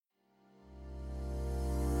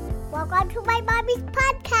Welcome to my mommy's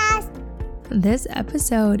podcast. This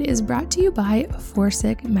episode is brought to you by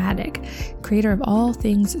Forsigmatic, creator of all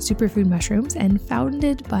things superfood mushrooms and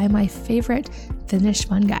founded by my favorite Finnish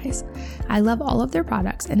fun guys. I love all of their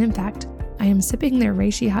products, and in fact, I am sipping their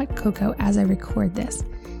reishi hot cocoa as I record this.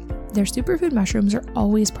 Their superfood mushrooms are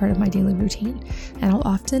always part of my daily routine, and I'll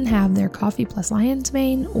often have their coffee plus lion's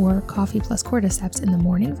mane or coffee plus cordyceps in the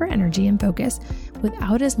morning for energy and focus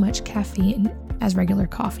without as much caffeine as regular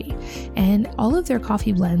coffee. And all of their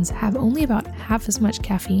coffee blends have only about half as much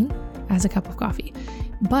caffeine as a cup of coffee.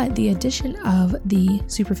 But the addition of the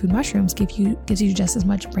superfood mushrooms gives you just as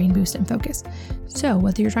much brain boost and focus. So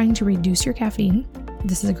whether you're trying to reduce your caffeine,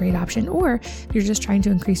 this is a great option, or if you're just trying to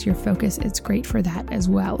increase your focus, it's great for that as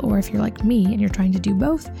well. Or if you're like me and you're trying to do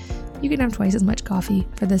both, you can have twice as much coffee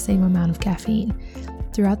for the same amount of caffeine.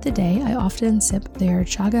 Throughout the day, I often sip their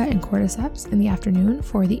chaga and cordyceps in the afternoon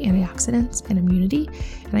for the antioxidants and immunity,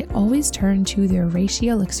 and I always turn to their reishi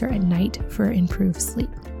elixir at night for improved sleep.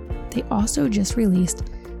 They also just released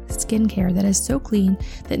skincare that is so clean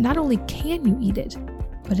that not only can you eat it,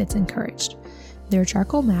 but it's encouraged. Their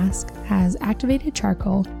charcoal mask has activated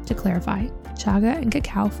charcoal to clarify, chaga and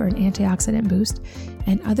cacao for an antioxidant boost,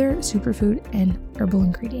 and other superfood and herbal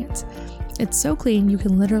ingredients. It's so clean you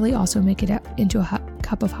can literally also make it into a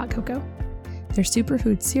cup of hot cocoa. Their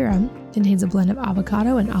superfood serum contains a blend of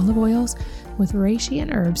avocado and olive oils with reishi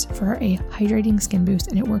and herbs for a hydrating skin boost,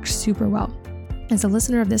 and it works super well. As a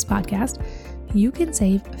listener of this podcast, you can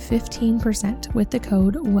save 15% with the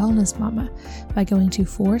code WellnessMama by going to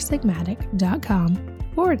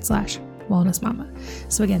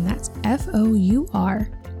forsigmatic.com/wellnessmama. So again, that's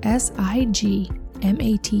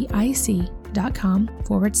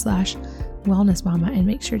FOURSIGMATIC.com/wellnessmama, and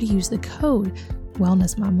make sure to use the code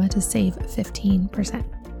WellnessMama to save 15%.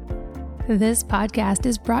 This podcast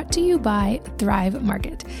is brought to you by Thrive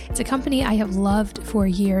Market. It's a company I have loved for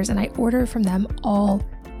years, and I order from them all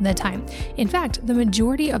the time. In fact, the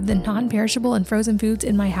majority of the non-perishable and frozen foods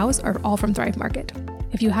in my house are all from Thrive Market.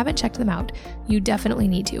 If you haven't checked them out, you definitely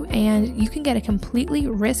need to, and you can get a completely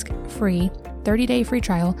risk-free 30-day free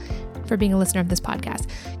trial for being a listener of this podcast.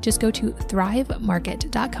 Just go to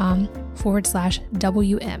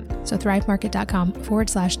thrivemarket.com/WM. So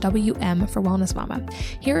thrivemarket.com/WM for Wellness Mama.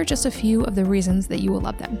 Here are just a few of the reasons that you will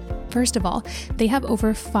love them. First of all, they have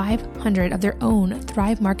over 500 of their own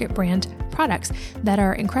Thrive Market brand products that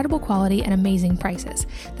are incredible quality and amazing prices.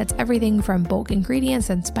 That's everything from bulk ingredients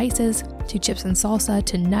and spices to chips and salsa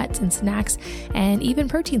to nuts and snacks, and even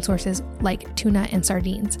protein sources like tuna and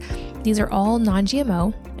sardines. These are all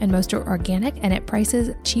non-GMO and most are organic and at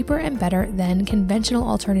prices cheaper and better than conventional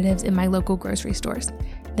alternatives in my local grocery stores.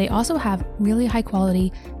 They also have really high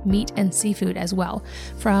quality meat and seafood as well,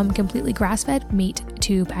 from completely grass-fed meat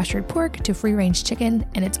to pastured pork to free-range chicken,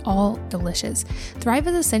 and it's all delicious. Thrive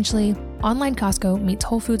is essentially online Costco meets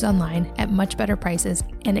Whole Foods online at much better prices,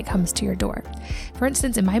 and it comes to your door. For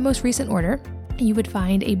instance, in my most recent order, you would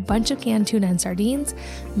find a bunch of canned tuna and sardines,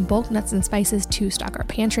 bulk nuts and spices to stock our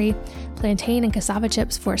pantry, plantain and cassava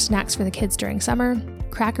chips for snacks for the kids during summer,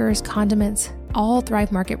 crackers, condiments, all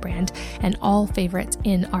Thrive Market brand, and all favorites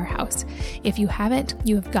in our house. If you haven't,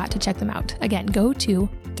 you have got to check them out. Again, go to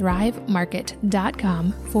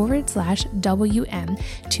thrivemarket.com/WM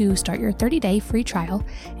to start your 30-day free trial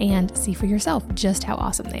and see for yourself just how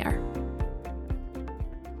awesome they are.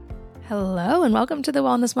 Hello, and welcome to the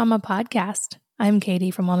Wellness Mama podcast. I'm Katie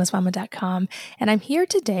from wellnessmama.com, and I'm here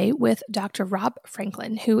today with Dr. Rob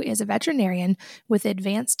Franklin, who is a veterinarian with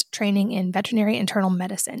advanced training in veterinary internal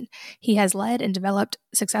medicine. He has led and developed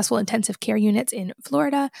successful intensive care units in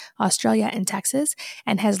Florida, Australia, and Texas,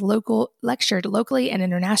 and has lectured locally and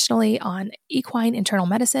internationally on equine internal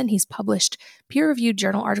medicine. He's published peer-reviewed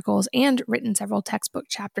journal articles and written several textbook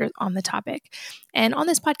chapters on the topic. And on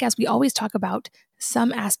this podcast, we always talk about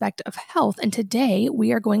some aspect of health. And today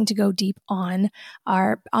we are going to go deep on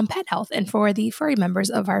pet health and for the furry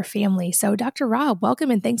members of our family. So Dr. Rob,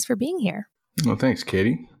 welcome and thanks for being here. Well, thanks,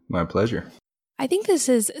 Katie. My pleasure. I think this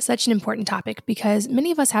is such an important topic because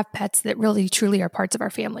many of us have pets that really truly are parts of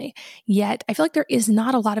our family. Yet I feel like there is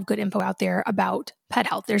not a lot of good info out there about pet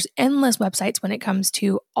health. There's endless websites when it comes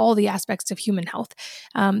to all the aspects of human health.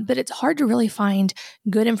 But it's hard to really find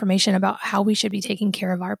good information about how we should be taking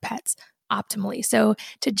care of our pets optimally. So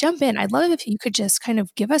to jump in, I'd love if you could just kind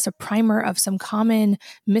of give us a primer of some common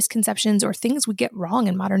misconceptions or things we get wrong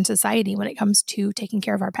in modern society when it comes to taking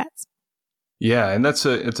care of our pets. Yeah, and it's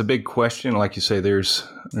a big question. Like you say, there's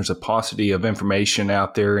a paucity of information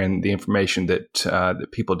out there, and the information that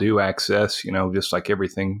people do access, just like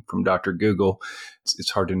everything from Dr. Google,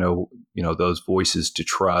 it's hard to know, those voices to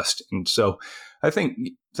trust. And so I think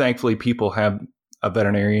thankfully, people have a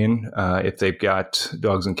veterinarian if they've got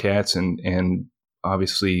dogs and cats, and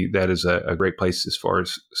obviously that is a great place as far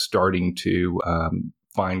as starting to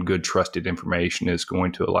find good, trusted information is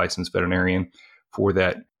going to a licensed veterinarian for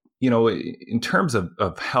that. In terms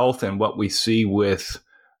of health and what we see with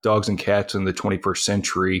dogs and cats in the 21st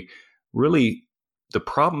century, really the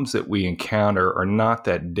problems that we encounter are not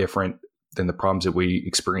that different than the problems that we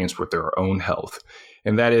experience with our own health.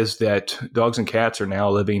 And that is that dogs and cats are now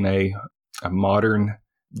living a modern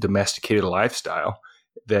domesticated lifestyle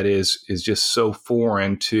that is just so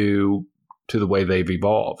foreign to the way they've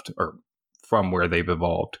evolved, or from where they've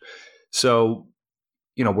evolved. So,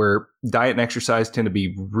 where diet and exercise tend to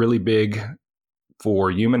be really big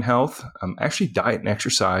for human health, actually diet and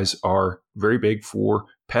exercise are very big for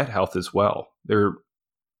pet health as well. There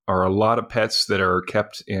are a lot of pets that are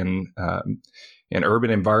kept in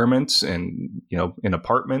urban environments and in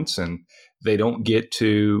apartments, and they don't get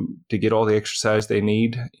to get all the exercise they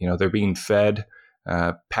need. They're being fed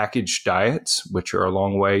packaged diets, which are a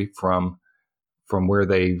long way from where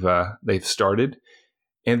they've started.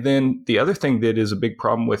 And then the other thing that is a big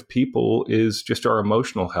problem with people is just our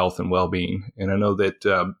emotional health and well-being. And I know that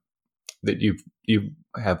you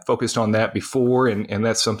have focused on that before, and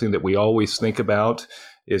that's something that we always think about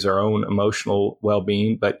is our own emotional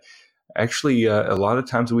well-being. But actually, a lot of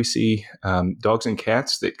times we see dogs and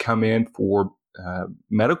cats that come in for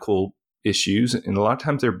medical issues, and a lot of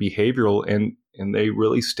times they're behavioral, and they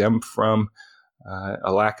really stem from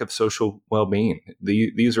a lack of social well-being.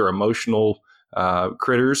 These are emotional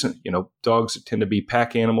critters. Dogs tend to be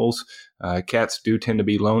pack animals. Cats do tend to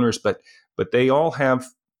be loners, but they all have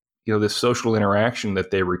this social interaction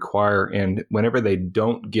that they require, and whenever they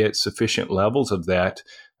don't get sufficient levels of that,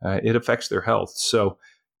 it affects their health. So,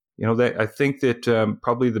 I think that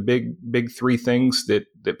probably the big three things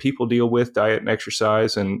that people deal with: diet and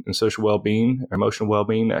exercise, and social well-being, emotional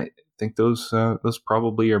well-being. I think those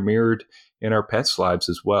probably are mirrored in our pets' lives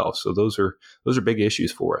as well. So those are big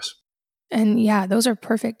issues for us. And yeah, those are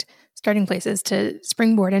perfect starting places to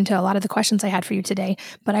springboard into a lot of the questions I had for you today.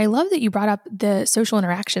 But I love that you brought up the social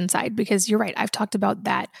interaction side, because you're right. I've talked about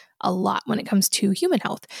that a lot when it comes to human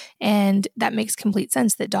health. And that makes complete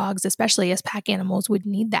sense that dogs, especially as pack animals, would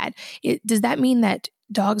need that. Does that mean that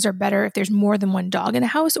dogs are better if there's more than one dog in a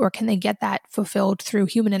house, or can they get that fulfilled through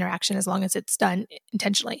human interaction as long as it's done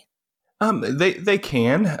intentionally? They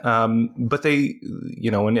can, but they,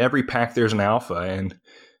 in every pack there's an alpha, and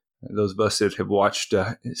those of us that have watched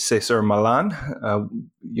Cesar Millan,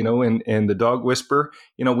 and the Dog Whisperer,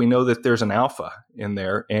 we know that there's an alpha in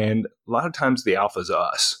there, and a lot of times the alpha is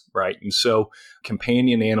us, right? And so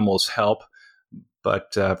companion animals help.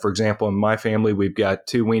 But for example, in my family, we've got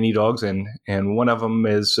two weenie dogs, and one of them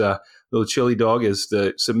is little Chili Dog is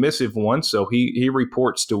the submissive one, so he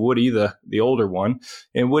reports to Woody, the older one,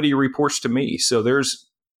 and Woody reports to me. So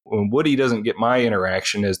when Woody doesn't get my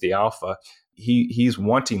interaction as the alpha, he's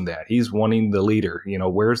wanting that. He's wanting the leader.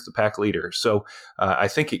 Where's the pack leader? So I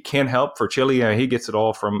think it can help for Chili. He gets it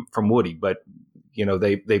all from Woody, but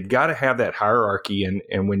they've got to have that hierarchy.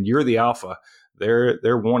 And when you're the alpha,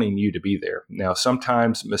 they're wanting you to be there. Now,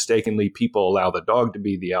 sometimes mistakenly people allow the dog to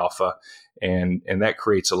be the alpha, and that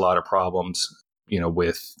creates a lot of problems,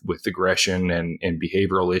 with aggression and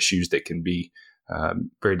behavioral issues that can be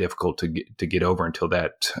very difficult to get over until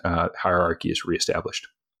that hierarchy is reestablished.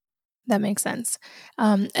 That makes sense.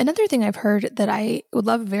 Another thing I've heard that I would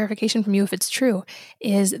love verification from you if it's true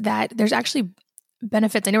is that there's actually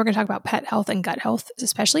benefits. I know we're going to talk about pet health and gut health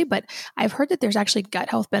especially, but I've heard that there's actually gut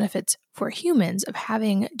health benefits for humans of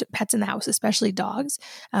having pets in the house, especially dogs,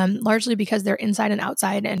 largely because they're inside and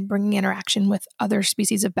outside and bringing interaction with other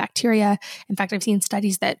species of bacteria. In fact, I've seen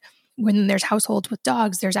studies that when there's households with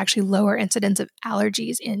dogs, there's actually lower incidence of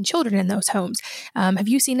allergies in children in those homes. Have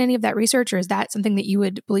you seen any of that research, or is that something that you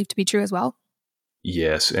would believe to be true as well?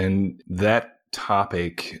 Yes. And that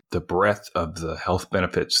topic, the breadth of the health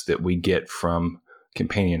benefits that we get from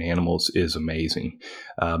companion animals is amazing.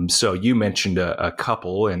 So you mentioned a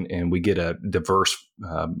couple, and we get a diverse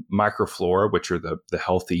microflora, which are the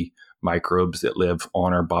healthy microbes that live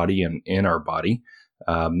on our body and in our body.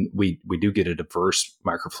 We do get a diverse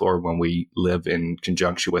microflora when we live in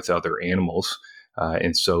conjunction with other animals.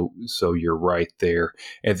 And so you're right there.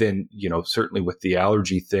 And then, certainly with the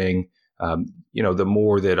allergy thing, the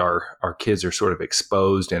more that our kids are sort of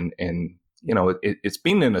exposed and it's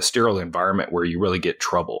being in a sterile environment where you really get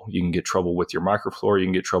trouble. You can get trouble with your microflora. You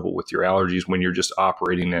can get trouble with your allergies when you're just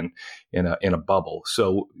operating in a bubble.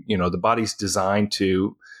 So, the body's designed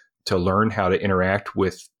to learn how to interact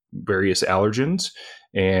with various allergens.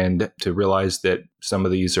 and to realize that some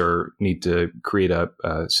of these need to create a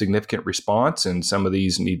significant response, and some of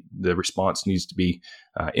these the response needs to be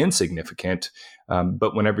insignificant.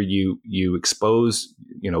 But whenever you expose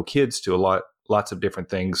kids to lots of different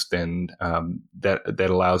things, then that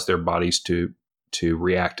allows their bodies to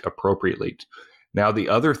react appropriately. Now, the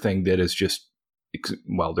other thing that is just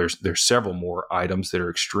there's several more items that are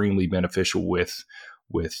extremely beneficial with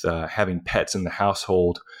having pets in the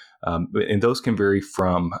household. And those can vary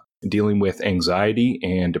from dealing with anxiety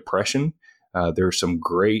and depression. There are some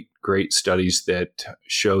great studies that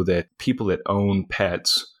show that people that own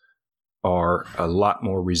pets are a lot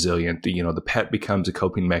more resilient. The pet becomes a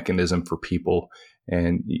coping mechanism for people,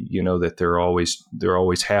 and that they're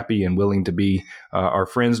always happy and willing to be our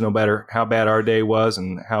friends, no matter how bad our day was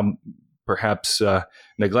and how perhaps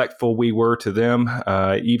neglectful we were to them.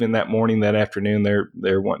 Even that morning, that afternoon,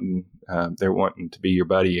 they're wanting to be your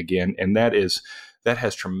buddy again, and that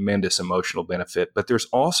has tremendous emotional benefit. But there's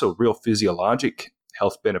also real physiologic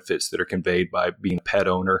health benefits that are conveyed by being a pet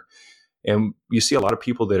owner. And you see a lot of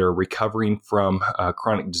people that are recovering from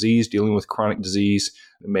chronic disease, dealing with chronic disease,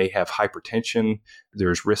 may have hypertension.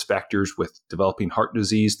 There's risk factors with developing heart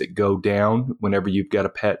disease that go down whenever you've got a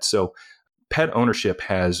pet. So pet ownership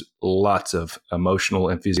has lots of emotional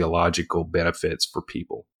and physiological benefits for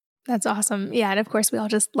people. That's awesome. Yeah. And of course, we all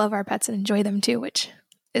just love our pets and enjoy them too, which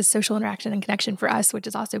is social interaction and connection for us, which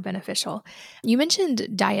is also beneficial. You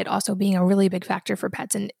mentioned diet also being a really big factor for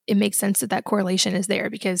pets, and it makes sense that correlation is there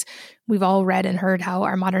because we've all read and heard how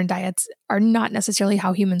our modern diets are not necessarily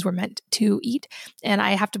how humans were meant to eat. And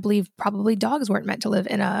I have to believe probably dogs weren't meant to live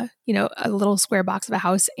in a little square box of a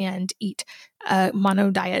house and eat a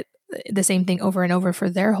mono diet, the same thing over and over for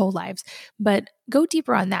their whole lives. But go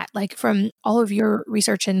deeper on that. Like, from all of your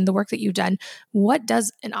research and the work that you've done, what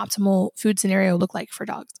does an optimal food scenario look like for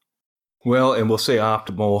dogs? Well, and we'll say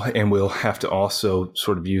optimal, and we'll have to also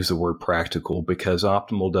sort of use the word practical, because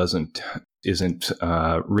optimal isn't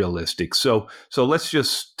realistic. So let's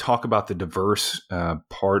just talk about the diverse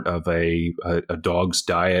part of a dog's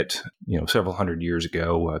diet. Several hundred years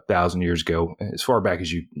ago, 1,000 years ago, as far back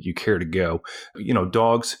as you care to go.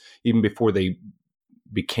 Dogs, even before they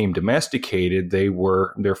became domesticated,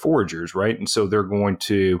 they're foragers, right? And so they're going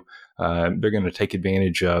to take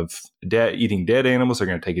advantage of eating dead animals. They're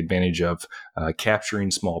going to take advantage of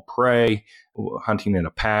capturing small prey, hunting in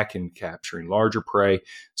a pack, and capturing larger prey.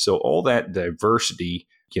 So all that diversity,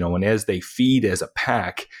 and as they feed as a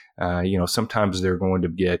pack, sometimes they're going to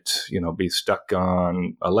be stuck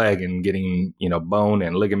on a leg and getting, bone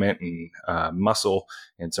and ligament and muscle.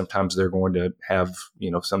 And sometimes they're going to have,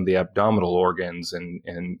 some of the abdominal organs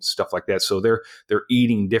and stuff like that. So they're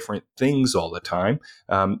eating different things all the time.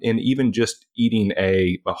 And even just eating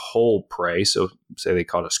a whole prey. So say they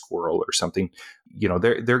caught a squirrel or something,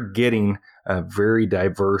 they're getting a very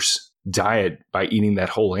diverse diet by eating that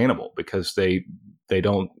whole animal, because they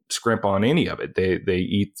don't scrimp on any of it. They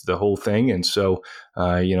eat the whole thing. And so,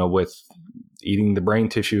 with eating the brain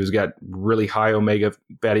tissue has got really high omega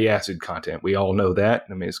fatty acid content. We all know that.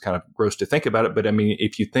 I mean, it's kind of gross to think about it, but I mean,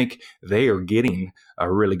 if you think they are getting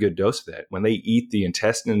a really good dose of that, when they eat the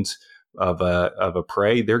intestines of a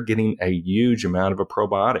prey, they're getting a huge amount of a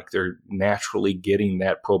probiotic. They're naturally getting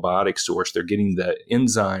that probiotic source. They're getting the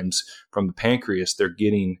enzymes from the pancreas. They're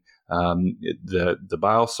getting the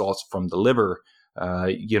bile salts from the liver.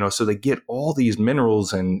 So they get all these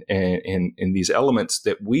minerals and these elements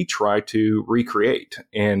that we try to recreate.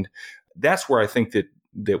 And that's where I think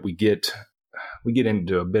that we get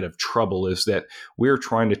into a bit of trouble, is that we're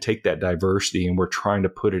trying to take that diversity and we're trying to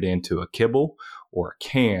put it into a kibble or a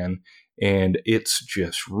can, and it's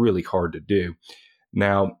just really hard to do.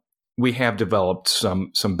 Now, we have developed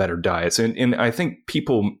some better diets, and I think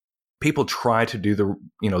people try to do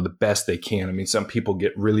the best they can. I mean, some people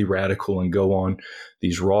get really radical and go on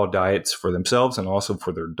these raw diets for themselves and also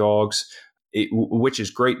for their dogs, which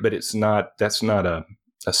is great, but that's not a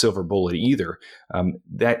silver bullet either.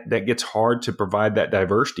 That gets hard to provide that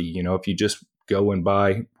diversity. If you just go and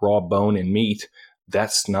buy raw bone and meat,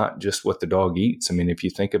 that's not just what the dog eats. I mean, if you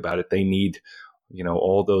think about it, they need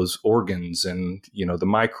all those organs and, the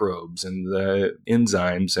microbes and the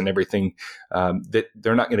enzymes and everything that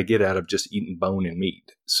they're not going to get out of just eating bone and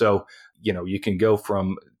meat. So, you can go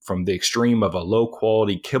from the extreme of a low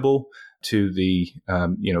quality kibble to the,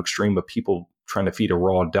 extreme of people trying to feed a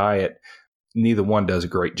raw diet. Neither one does a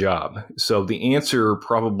great job. So the answer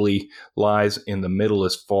probably lies in the middle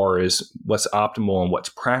as far as what's optimal and what's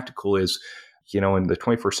practical is, in the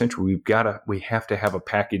 21st century, we have to have a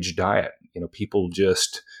packaged diet. People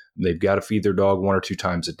they've got to feed their dog 1 or 2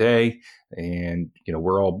 times a day. And,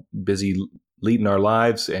 we're all busy leading our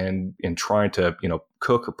lives and trying to,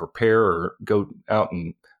 cook or prepare or go out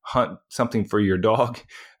and hunt something for your dog,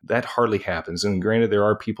 that hardly happens. And granted, there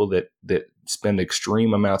are people that spend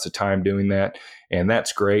extreme amounts of time doing that, and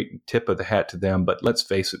that's great. Tip of the hat to them. But let's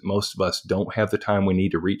face it, most of us don't have the time we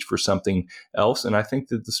need to reach for something else. And I think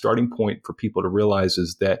that the starting point for people to realize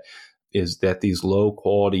is that these low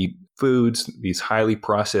quality foods, these highly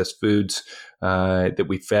processed foods that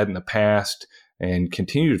we fed in the past and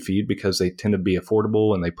continue to feed because they tend to be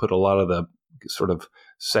affordable and they put a lot of the sort of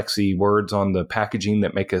sexy words on the packaging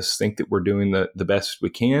that make us think that we're doing the best we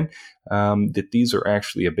can, that these are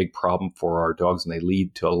actually a big problem for our dogs, and they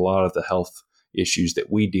lead to a lot of the health issues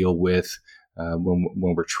that we deal with when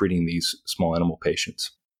we're treating these small animal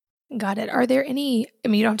patients. Got it. Are there any,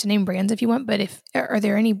 you don't have to name brands if you want, but are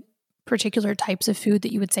there any particular types of food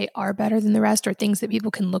that you would say are better than the rest, or things that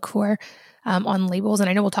people can look for on labels? And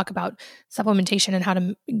I know we'll talk about supplementation and how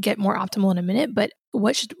to get more optimal in a minute, but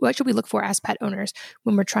what should we look for as pet owners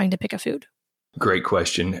when we're trying to pick a food? Great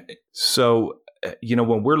question. So,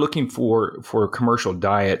 when we're looking for commercial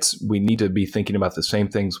diets, we need to be thinking about the same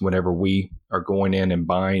things whenever we are going in and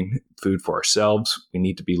buying food for ourselves. We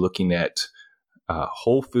need to be looking at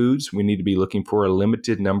whole foods. We need to be looking for a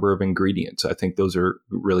limited number of ingredients. I think those are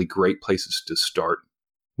really great places to start.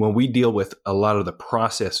 When we deal with a lot of the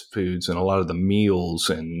processed foods and a lot of the meals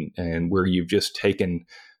and where you've just taken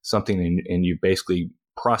something and you basically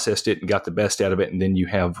processed it and got the best out of it, and then you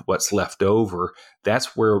have what's left over,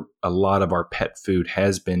 that's where a lot of our pet food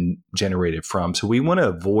has been generated from. So we want to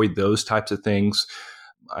avoid those types of things.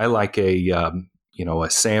 I like a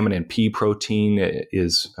salmon and pea protein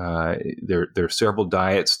is there are several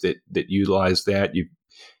diets that utilize that.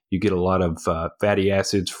 You get a lot of fatty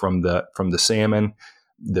acids from the salmon.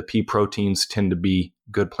 The pea proteins tend to be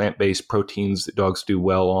good plant-based proteins that dogs do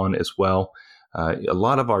well on as well. A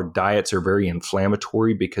lot of our diets are very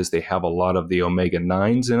inflammatory because they have a lot of the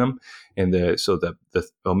omega-9s in them. And so the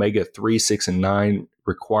omega-3, 6, and 9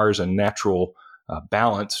 requires a natural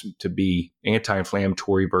balance to be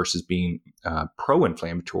anti-inflammatory versus being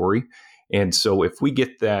pro-inflammatory. And so if we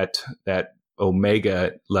get that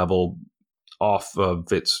omega level off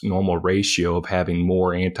of its normal ratio of having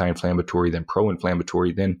more anti-inflammatory than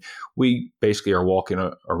pro-inflammatory, then we basically are walking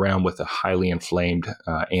around with a highly inflamed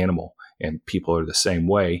animal. And people are the same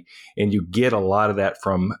way. And you get a lot of that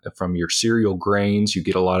from your cereal grains. You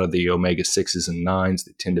get a lot of the omega-6s and 9s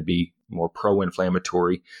that tend to be more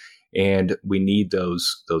pro-inflammatory. And we need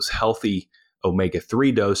those healthy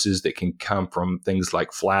omega-3 doses that can come from things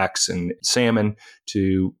like flax and salmon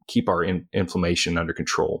to keep our inflammation under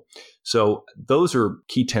control. So those are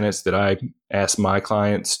key tenets that I ask my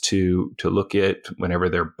clients to look at whenever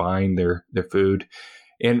they're buying their food,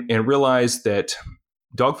 and realize that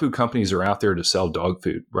dog food companies are out there to sell dog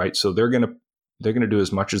food, right? So they're going to do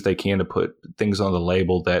as much as they can to put things on the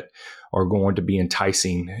label that are going to be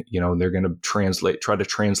enticing. They're going to try to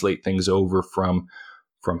translate things over from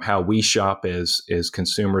how we shop as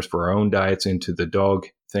consumers for our own diets into the dog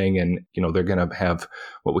thing. And, they're going to have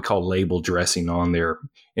what we call label dressing on there.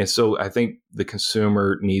 And so I think the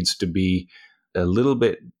consumer needs to be a little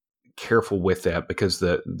bit careful with that, because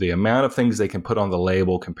the amount of things they can put on the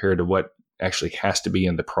label compared to what actually has to be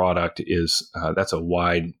in the product is that's a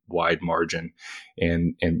wide margin.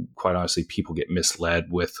 And quite honestly, people get misled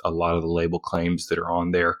with a lot of the label claims that are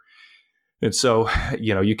on there. And so,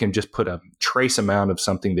 you can just put a trace amount of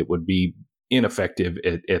something that would be ineffective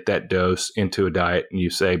at that dose into a diet, and you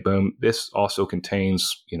say, boom, this also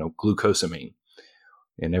contains, glucosamine.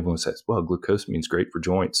 And everyone says, well, glucosamine is great for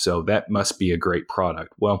joints, so that must be a great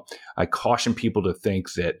product. Well, I caution people to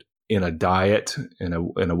think that in a diet, in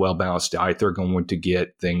a well-balanced diet, they're going to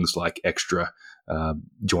get things like extra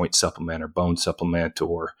joint supplement or bone supplement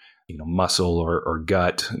or muscle or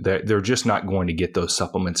gut. They're just not going to get those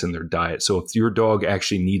supplements in their diet. So if your dog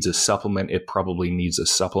actually needs a supplement, it probably needs a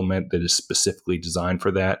supplement that is specifically designed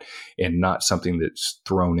for that, and not something that's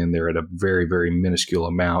thrown in there at a very, very minuscule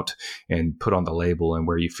amount and put on the label, and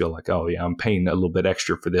where you feel like, oh yeah, I'm paying a little bit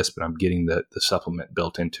extra for this, but I'm getting the supplement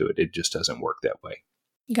built into it. It just doesn't work that way.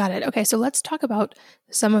 Got it. Okay, so let's talk about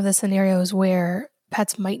some of the scenarios where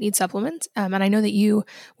pets might need supplements. And I know that you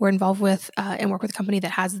were involved with and work with a company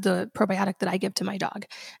that has the probiotic that I give to my dog.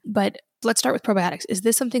 But let's start with probiotics. Is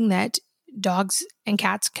this something that dogs and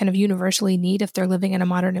cats kind of universally need if they're living in a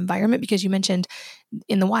modern environment? Because you mentioned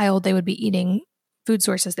in the wild, they would be eating food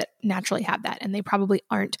sources that naturally have that, and they probably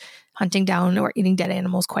aren't hunting down or eating dead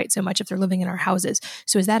animals quite so much if they're living in our houses.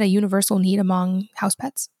 So is that a universal need among house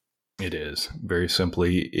pets? It is. Very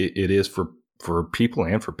simply, it is for for people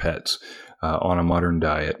and for pets on a modern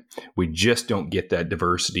diet. We just don't get that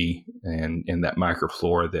diversity and that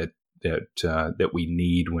microflora that we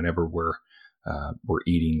need whenever we're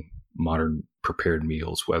eating modern prepared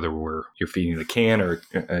meals, whether you're feeding a can or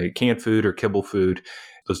canned food or kibble food.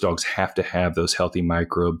 Those dogs have to have those healthy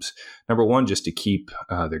microbes. Number one, just to keep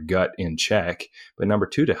their gut in check, but number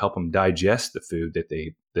two, to help them digest the food that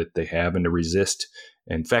they have and to resist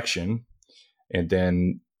infection. And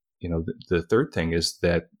then, the third thing is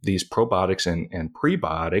that these probiotics and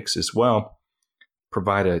prebiotics as well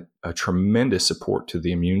provide a tremendous support to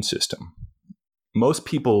the immune system. Most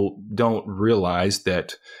people don't realize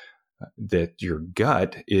that your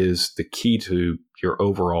gut is the key to your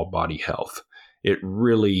overall body health. It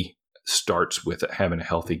really starts with having a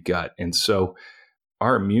healthy gut. And so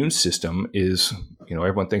our immune system is,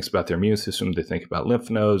 everyone thinks about their immune system. They think about lymph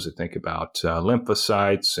nodes, they think about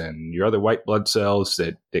lymphocytes and your other white blood cells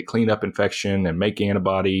that clean up infection and make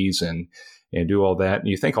antibodies and do all that. And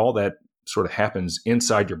you think all that sort of happens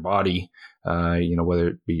inside your body, whether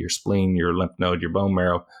it be your spleen, your lymph node, your bone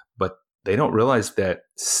marrow. But they don't realize that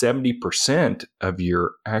 70% of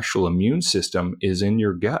your actual immune system is in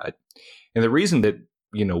your gut. And the reason that,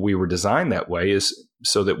 we were designed that way is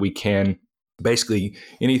so that we can basically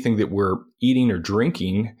anything that we're eating or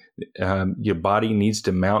drinking, your body needs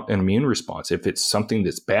to mount an immune response. If it's something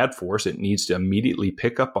that's bad for us, it needs to immediately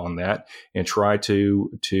pick up on that and try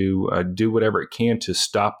to do whatever it can to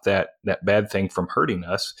stop that bad thing from hurting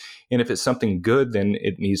us. And if it's something good, then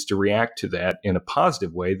it needs to react to that in a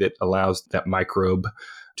positive way that allows that microbe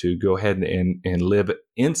to go ahead and live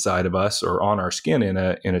inside of us or on our skin in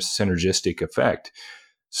a synergistic effect.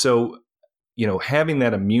 So, having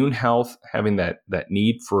that immune health, having that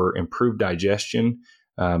need for improved digestion,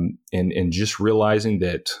 and just realizing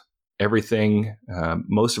that everything,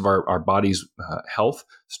 most of our body's health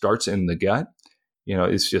starts in the gut.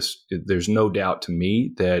 It's just, there's no doubt to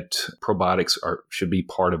me that probiotics should be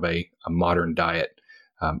part of a modern diet.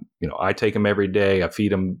 I take them every day. I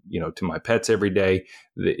feed them, to my pets every day.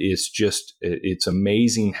 It's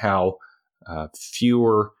amazing how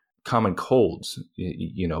fewer common colds,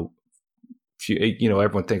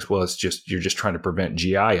 everyone thinks, well, you're just trying to prevent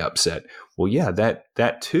GI upset. Well, yeah,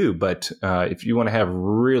 that too. But if you want to have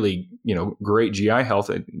really, great GI health,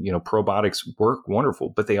 probiotics work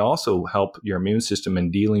wonderful, but they also help your immune system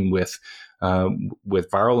in dealing with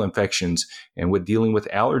viral infections and with dealing with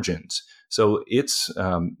allergens. So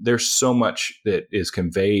there's so much that is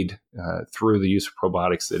conveyed through the use of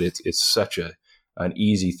probiotics that it's such an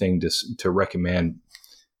easy thing to recommend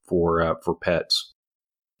for pets.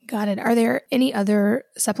 Got it. Are there any other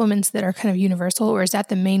supplements that are kind of universal, or is that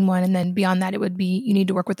the main one? And then beyond that, it would be you need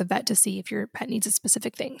to work with the vet to see if your pet needs a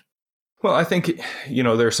specific thing. Well, I think,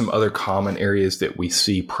 there are some other common areas that we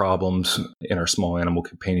see problems in our small animal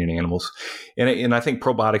companion animals. And I think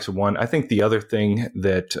probiotics are one. I think the other thing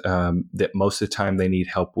that most of the time they need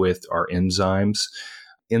help with are enzymes.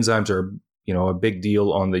 Enzymes are, a big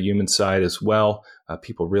deal on the human side as well.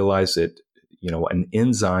 People realize that, an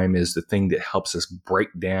enzyme is the thing that helps us break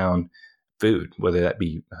down food, whether that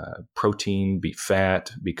be protein, be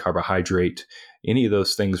fat, be carbohydrate. Any of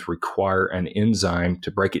those things require an enzyme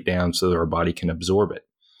to break it down so that our body can absorb it.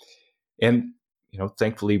 And,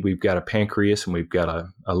 thankfully, we've got a pancreas and we've got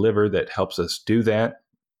a liver that helps us do that.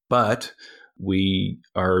 But we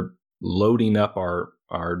are loading up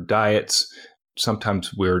our diets.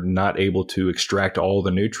 Sometimes we're not able to extract all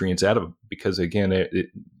the nutrients out of them because, again,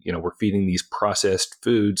 we're feeding these processed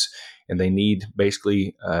foods and they need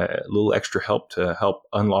basically a little extra help to help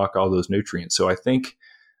unlock all those nutrients. So I think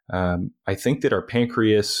that our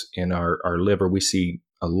pancreas and our liver, we see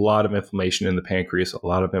a lot of inflammation in the pancreas, a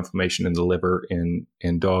lot of inflammation in the liver in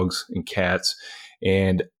dogs and cats.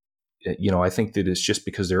 And, I think that it's just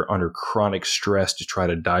because they're under chronic stress to try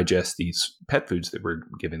to digest these pet foods that we're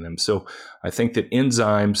giving them. So I think that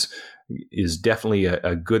enzymes is definitely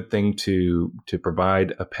a good thing to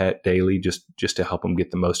provide a pet daily, just to help them get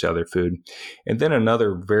the most out of their food. And then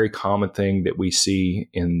another very common thing that we see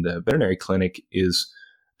in the veterinary clinic is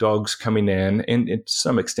dogs coming in, and to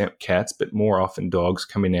some extent cats, but more often dogs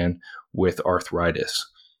coming in with arthritis.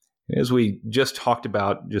 As we just talked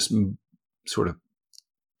about, just sort of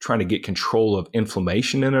trying to get control of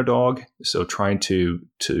inflammation in a dog. So trying to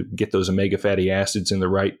get those omega fatty acids in the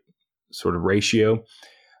right sort of ratio.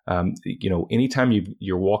 Anytime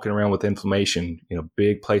you're walking around with inflammation,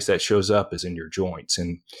 big place that shows up is in your joints.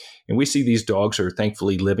 And we see these dogs are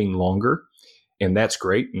thankfully living longer, and that's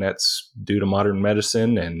great. And that's due to modern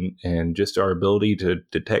medicine and just our ability to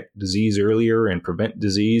detect disease earlier and prevent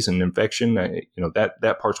disease and infection.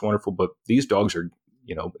 That part's wonderful, but these dogs are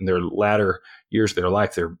in their latter years of their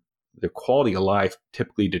life, their quality of life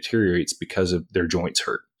typically deteriorates because of their joints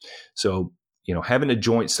hurt. So, having a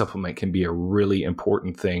joint supplement can be a really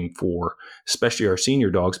important thing for especially our senior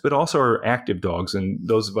dogs, but also our active dogs and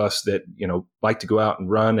those of us that, like to go out and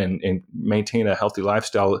run and maintain a healthy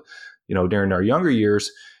lifestyle, during our younger years.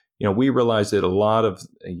 We realize that a lot of,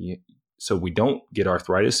 so we don't get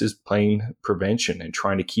arthritis is plain prevention and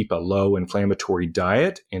trying to keep a low inflammatory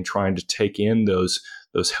diet and trying to take in those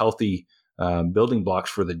healthy building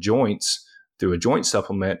blocks for the joints through a joint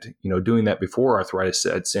supplement. Doing that before arthritis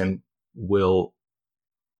sets in will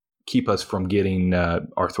keep us from getting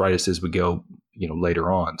arthritis as we go,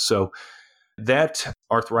 later on. So that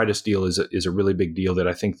arthritis deal is a really big deal that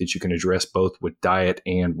I think that you can address both with diet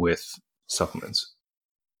and with supplements.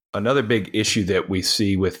 Another big issue that we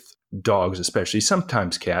see with dogs, especially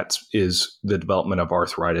sometimes cats, is the development of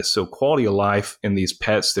arthritis. So quality of life in these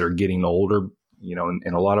pets that are getting older,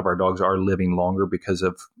 and a lot of our dogs are living longer because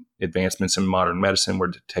of advancements in modern medicine. We're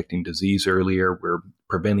detecting disease earlier. We're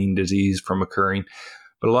preventing disease from occurring.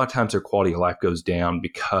 But a lot of times their quality of life goes down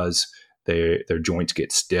because their joints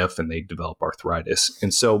get stiff and they develop arthritis.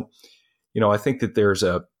 And so, I think that there's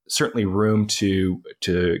certainly room to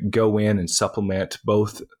go in and supplement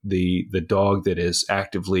both the dog that is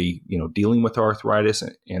actively, dealing with arthritis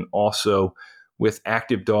and also with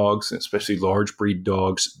active dogs, especially large breed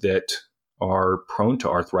dogs that are prone to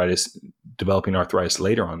arthritis, developing arthritis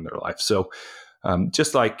later on in their life. So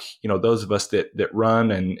just like, those of us that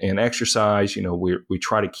run and exercise, we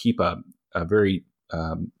try to keep a very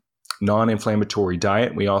non-inflammatory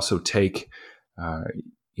diet. We also take,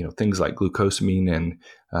 things like glucosamine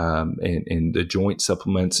and the joint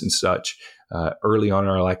supplements and such early on in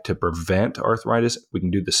our life to prevent arthritis. We can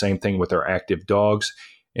do the same thing with our active dogs.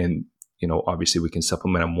 And, obviously we can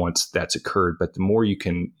supplement them once that's occurred, but the more you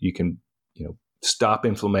can stop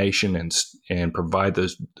inflammation and provide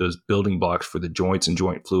those building blocks for the joints and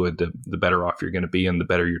joint fluid, the better off you're going to be and the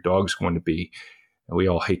better your dog's going to be. And we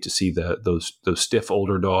all hate to see those stiff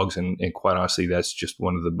older dogs, and quite honestly, that's just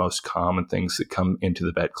one of the most common things that come into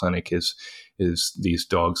the vet clinic is these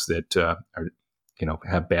dogs that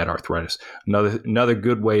have bad arthritis. Another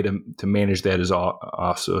good way to manage that is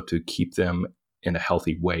also to keep them in a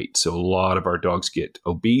healthy weight. So a lot of our dogs get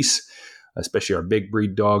obese, especially our big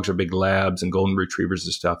breed dogs, our big labs and golden retrievers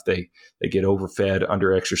and stuff. They get overfed,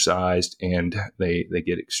 under-exercised, and they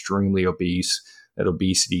get extremely obese. That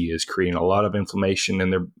obesity is creating a lot of inflammation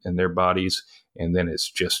in their bodies. And then it's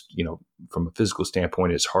just, from a physical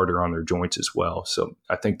standpoint, it's harder on their joints as well. So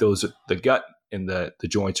I think the gut and the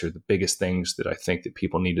joints are the biggest things that I think that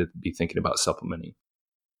people need to be thinking about supplementing.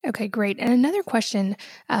 Okay, great. And another question,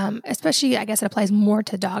 especially I guess it applies more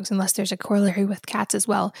to dogs unless there's a corollary with cats as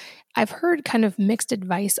well. I've heard kind of mixed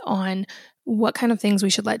advice on what kind of things we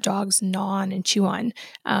should let dogs gnaw on and chew on,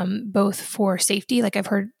 both for safety. Like I've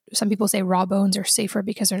heard some people say raw bones are safer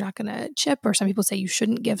because they're not going to chip, or some people say you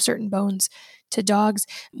shouldn't give certain bones to dogs.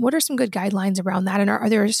 What are some good guidelines around that? And are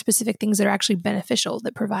there specific things that are actually beneficial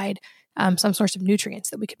that provide some source of nutrients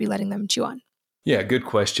that we could be letting them chew on? Yeah, good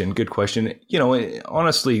question. Good question.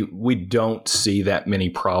 Honestly, we don't see that many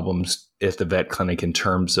problems at the vet clinic in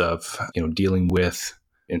terms of, dealing with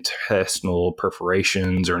intestinal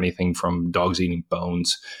perforations or anything from dogs eating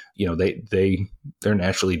bones. They're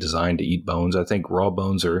naturally designed to eat bones. I think raw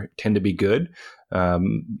bones tend to be good,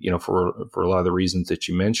 for a lot of the reasons that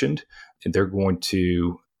you mentioned. They're going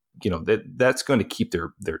to, that's going to keep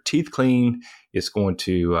their teeth clean. It's going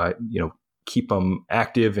to, keep them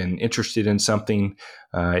active and interested in something.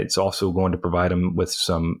 It's also going to provide them with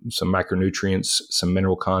some micronutrients, some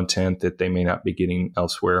mineral content that they may not be getting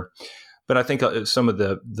elsewhere. But I think some of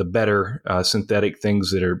the better synthetic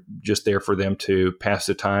things that are just there for them to pass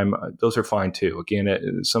the time, those are fine too.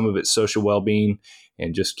 Again, some of it's social well-being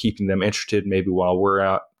and just keeping them interested maybe while we're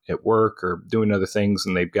out at work or doing other things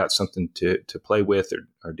and they've got something to play with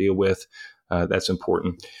or deal with. That's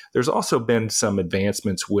important. There's also been some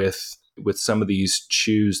advancements with some of these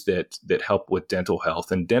chews that help with dental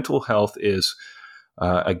health. And dental health is,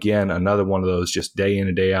 again, another one of those just day in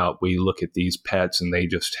and day out. We look at these pets and they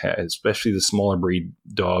just have, especially the smaller breed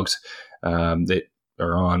dogs that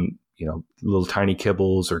are on, little tiny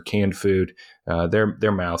kibbles or canned food,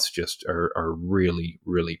 their mouths just are really,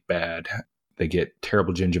 really bad. They get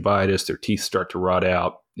terrible gingivitis. Their teeth start to rot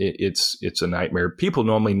out. It's a nightmare. People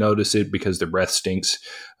normally notice it because their breath stinks.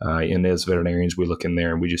 And as veterinarians, we look in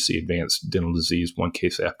there and we just see advanced dental disease, one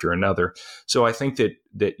case after another. So I think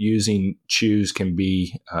that using chews can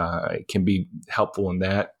be helpful in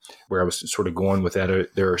that. Where I was sort of going with that,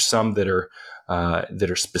 there are some that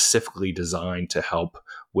are specifically designed to help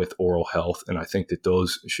with oral health. And I think that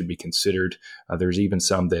those should be considered. There's even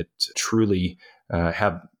some that truly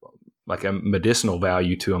have like a medicinal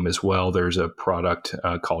value to them as well. There's a product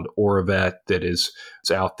called Oravet that is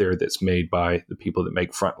out there that's made by the people that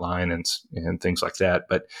make Frontline and things like that.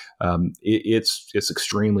 But it's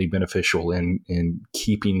extremely beneficial in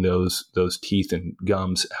keeping those teeth and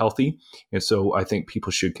gums healthy. And so I think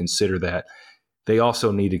people should consider that. They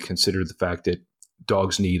also need to consider the fact that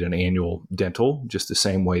dogs need an annual dental, just the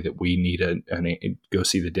same way that we need go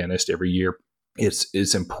see the dentist every year.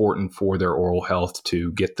 It's important for their oral health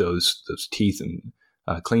to get those teeth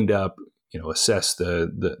and cleaned up, assess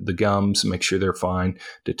the gums, make sure they're fine,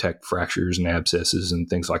 detect fractures and abscesses and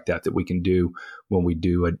things like that we can do when we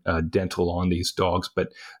do a dental on these dogs.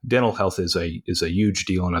 But dental health is a huge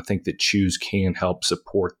deal, and I think that chews can help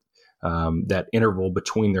support that interval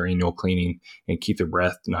between their annual cleaning and keep their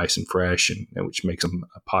breath nice and fresh, and which makes them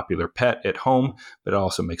a popular pet at home, but it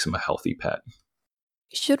also makes them a healthy pet.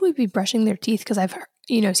 Should we be brushing their teeth? Because I've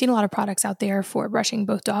seen a lot of products out there for brushing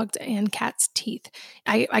both dogs and cats' teeth.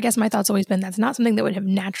 I guess my thought's always been that's not something that would have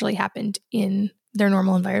naturally happened in their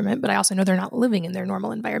normal environment, but I also know they're not living in their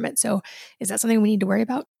normal environment. So is that something we need to worry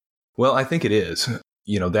about? Well, I think it is.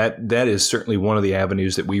 That is certainly one of the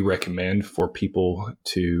avenues that we recommend for people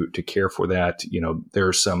to care for that. There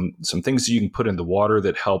are some things that you can put in the water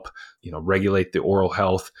that help, regulate the oral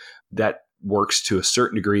health. That works to a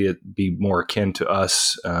certain degree to be more akin to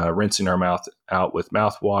us rinsing our mouth out with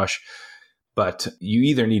mouthwash. But you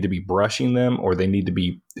either need to be brushing them or they need to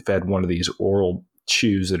be fed one of these oral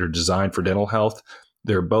chews that are designed for dental health.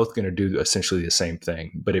 They're both going to do essentially the same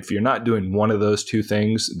thing. But if you're not doing one of those two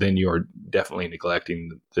things, then you're definitely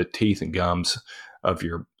neglecting the teeth and gums of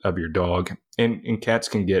your dog. And cats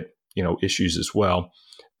can get, issues as well.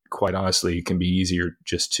 Quite honestly, it can be easier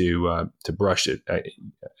just to brush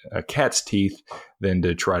a cat's teeth than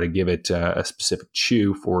to try to give it a specific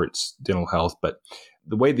chew for its dental health. But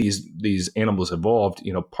the way these animals evolved,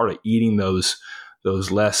 part of eating those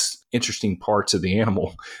less interesting parts of the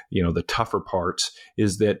animal, the tougher parts,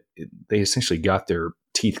 is that they essentially got their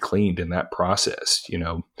teeth cleaned in that process.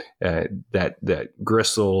 That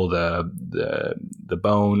gristle, the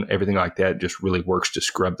bone, everything like that just really works to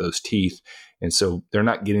scrub those teeth. And so they're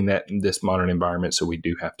not getting that in this modern environment. So we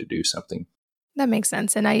do have to do something. That makes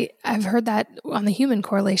sense. And I've heard that on the human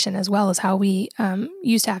correlation as well, as how we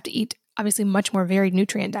used to have to eat obviously much more varied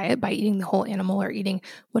nutrient diet by eating the whole animal or eating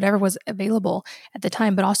whatever was available at the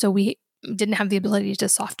time. But also we didn't have the ability to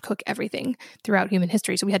soft cook everything throughout human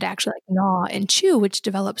history. So we had to actually gnaw and chew, which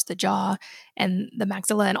develops the jaw and the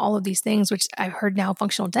maxilla and all of these things, which I've heard now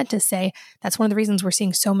functional dentists say that's one of the reasons we're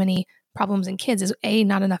seeing so many problems in kids is A,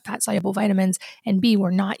 not enough fat soluble vitamins, and B,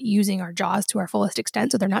 we're not using our jaws to our fullest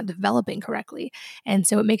extent. So they're not developing correctly. And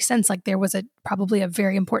so it makes sense. Like there was probably a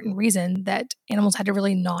very important reason that animals had to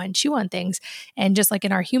really gnaw and chew on things. And just like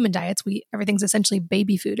in our human diets, everything's essentially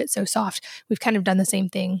baby food. It's so soft. We've kind of done the same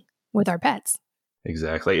thing with our pets.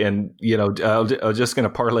 Exactly. And, I'm just going to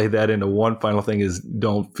parlay that into one final thing is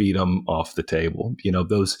don't feed them off the table.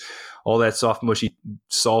 All that soft, mushy,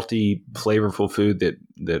 salty, flavorful food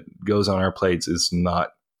that goes on our plates is not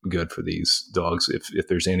good for these dogs. If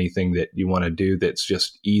there's anything that you want to do that's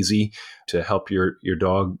just easy to help your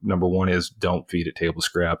dog, number one is don't feed it table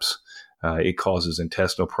scraps. It causes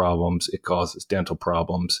intestinal problems, it causes dental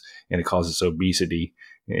problems, and it causes obesity.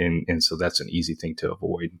 And so that's an easy thing to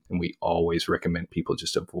avoid. And we always recommend people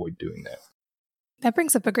just avoid doing that. That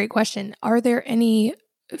brings up a great question. Are there any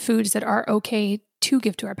foods that are okay to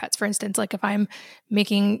give to our pets? For instance, like if I'm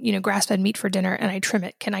making, grass-fed meat for dinner and I trim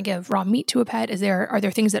it, can I give raw meat to a pet? Are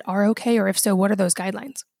there things that are okay? Or if so, what are those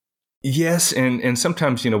guidelines? Yes, and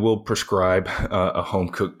sometimes we'll prescribe a home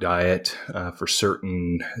cooked diet for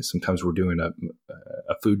certain. Sometimes we're doing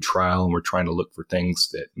a food trial and we're trying to look for things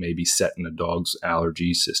that may be setting a dog's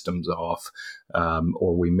allergy systems off,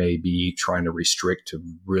 or we may be trying to restrict to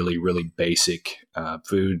really, really basic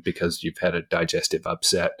food because you've had a digestive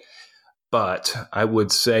upset. But I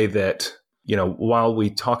would say that while we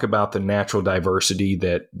talk about the natural diversity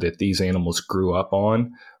that these animals grew up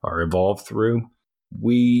on or evolved through,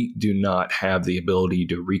 we do not have the ability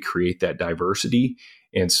to recreate that diversity.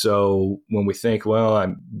 And so when we think, well,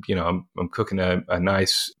 I'm cooking a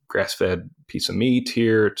nice grass-fed piece of meat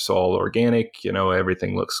here, it's all organic,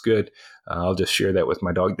 everything looks good. I'll just share that with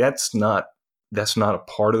my dog. That's not a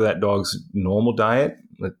part of that dog's normal diet,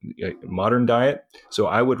 modern diet. So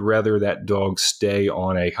I would rather that dog stay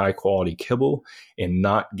on a high quality kibble and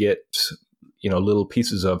not get, little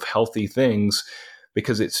pieces of healthy things,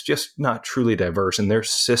 because it's just not truly diverse and their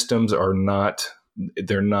systems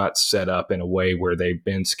they're not set up in a way where they've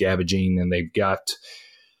been scavenging and they've got,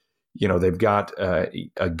 they've got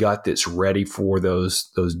a gut that's ready for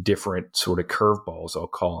those different sort of curveballs, I'll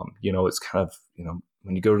call them. It's kind of,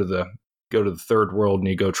 when you go to the third world and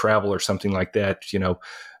you go travel or something like that,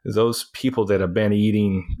 those people that have been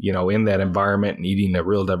eating, in that environment and eating a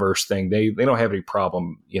real diverse thing, they don't have any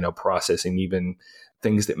problem, processing even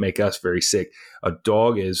things that make us very sick. A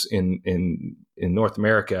dog is in North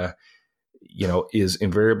America, is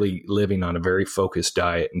invariably living on a very focused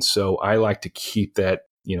diet. And so I like to keep that,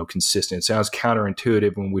 consistent. It sounds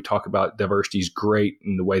counterintuitive when we talk about diversity is great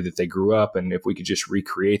in the way that they grew up. And if we could just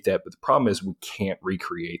recreate that, but the problem is we can't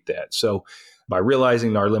recreate that. So by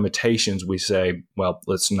realizing our limitations, we say, well,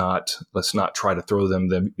 let's not try to throw them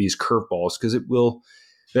these curveballs, because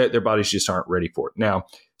their bodies just aren't ready for it. Now,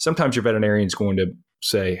 sometimes your veterinarian is going to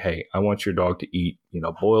say, hey, I want your dog to eat,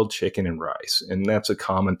 boiled chicken and rice. And that's a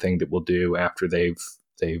common thing that we'll do after they've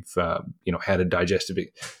had a digestive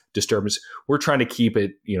disturbance. We're trying to keep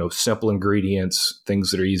it, simple ingredients,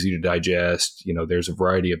 things that are easy to digest. There's a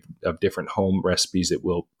variety of different home recipes that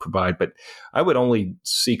we'll provide, but I would only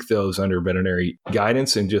seek those under veterinary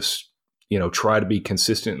guidance and just, try to be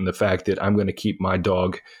consistent in the fact that I'm going to keep my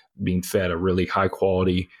dog being fed a really high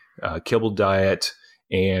quality kibble diet.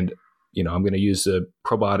 And, I'm going to use the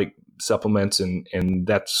probiotic supplements, and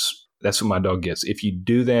that's what my dog gets. If you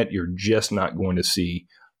do that, you're just not going to see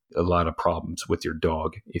a lot of problems with your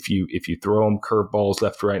dog. If you throw them curveballs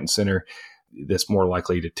left, right, and center, that's more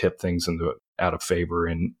likely to tip things out of favor,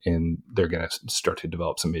 and they're going to start to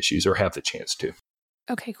develop some issues or have the chance to.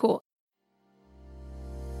 Okay, cool.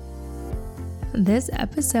 This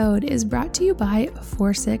episode is brought to you by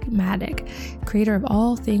Matic, creator of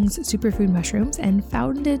all things superfood mushrooms and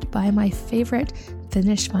founded by my favorite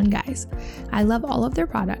Finnish fun guys. I love all of their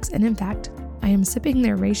products, and in fact, I am sipping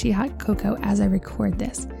their reishi hot cocoa as I record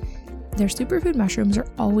this. Their superfood mushrooms are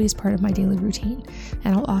always part of my daily routine,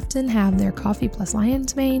 and I'll often have their coffee plus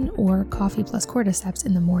lion's mane or coffee plus cordyceps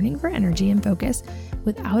in the morning for energy and focus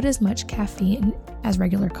without as much caffeine as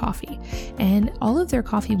regular coffee. And all of their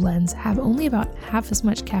coffee blends have only about half as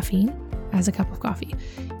much caffeine as a cup of coffee.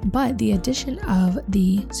 But the addition of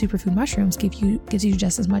the superfood mushrooms gives you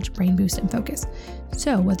just as much brain boost and focus.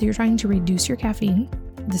 So whether you're trying to reduce your caffeine,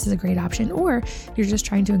 this is a great option, or you're just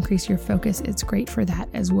trying to increase your focus, it's great for that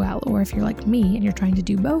as well. Or if you're like me and you're trying to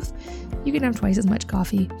do both, you can have twice as much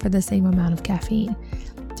coffee for the same amount of caffeine.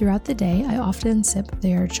 Throughout the day, I often sip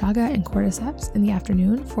their chaga and cordyceps in the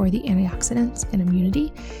afternoon for the antioxidants and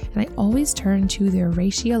immunity, and I always turn to their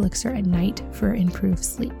reishi elixir at night for improved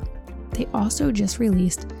sleep. They also just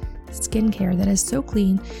released skincare that is so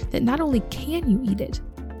clean that not only can you eat it,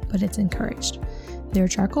 but it's encouraged. Their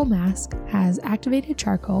charcoal mask has activated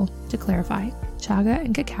charcoal to clarify, chaga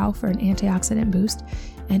and cacao for an antioxidant boost,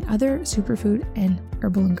 and other superfood and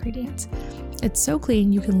herbal ingredients. It's so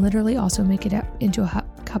clean you can literally also make it into a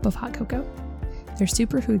cup of hot cocoa. Their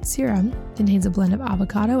superfood serum contains a blend of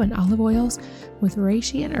avocado and olive oils with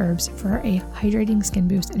reishi and herbs for a hydrating skin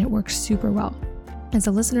boost, and it works super well. As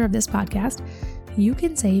a listener of this podcast, you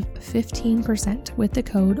can save 15% with the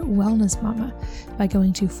code WellnessMama by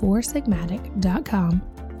going to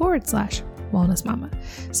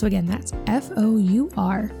foursigmatic.com/wellnessmama. So again, that's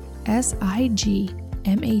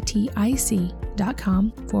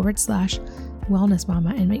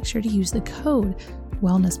foursigmatic.com/wellnessmama, and make sure to use the code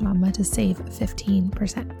WellnessMama to save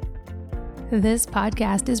 15%. This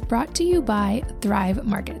podcast is brought to you by Thrive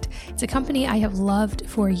Market. It's a company I have loved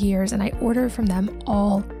for years, and I order from them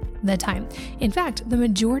all the time. In fact, the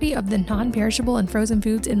majority of the non-perishable and frozen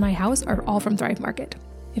foods in my house are all from Thrive Market.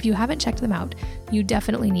 If you haven't checked them out, you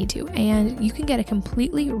definitely need to, and you can get a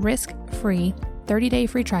completely risk-free 30-day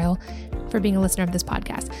free trial for being a listener of this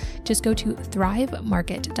podcast. Just go to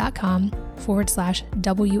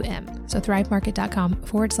thrivemarket.com/WM. So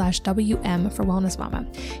thrivemarket.com/WM for Wellness Mama.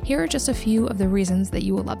 Here are just a few of the reasons that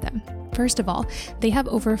you will love them. First of all, they have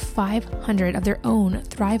over 500 of their own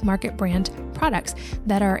Thrive Market brand products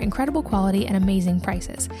that are incredible quality and amazing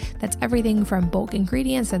prices. That's everything from bulk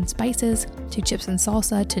ingredients and spices to chips and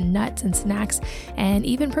salsa to nuts and snacks, and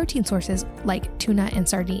even protein sources like tuna and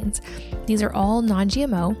sardines. These are all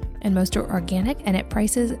non-GMO and most are organic and at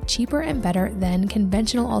prices cheaper and better than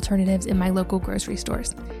conventional alternatives in my local grocery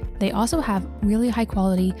stores. They also have really high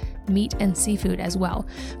quality meat and seafood as well,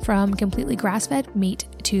 from completely grass-fed meat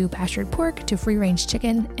to pastured pork to free-range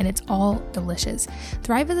chicken, and it's all delicious.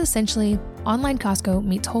 Thrive is essentially online Costco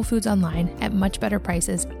meets Whole Foods online at much better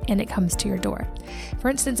prices, and it comes to your door.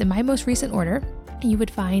 For instance, in my most recent order, you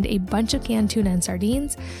would find a bunch of canned tuna and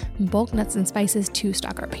sardines, bulk nuts and spices to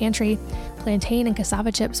stock our pantry, plantain and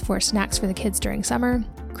cassava chips for snacks for the kids during summer,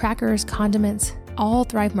 crackers, condiments, all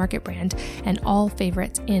Thrive Market brand and all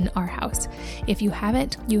favorites in our house. If you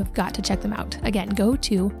haven't, you have got to check them out. Again, go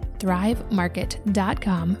to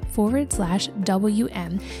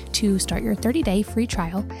thrivemarket.com/WM to start your 30-day free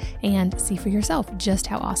trial and see for yourself just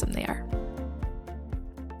how awesome they are.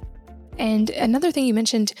 And another thing you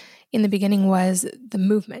mentioned in the beginning was the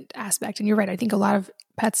movement aspect. And you're right. I think a lot of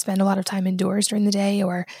pets spend a lot of time indoors during the day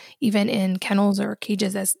or even in kennels or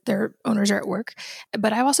cages as their owners are at work.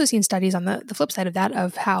 But I've also seen studies on the flip side of that,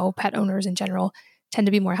 of how pet owners in general tend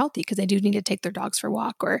to be more healthy because they do need to take their dogs for a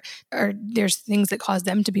walk or there's things that cause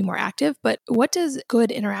them to be more active. But what does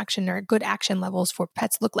good interaction or good action levels for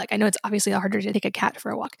pets look like? I know it's obviously harder to take a cat for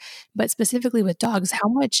a walk, but specifically with dogs, how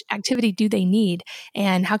much activity do they need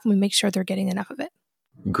and how can we make sure they're getting enough of it?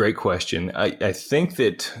 Great question. I think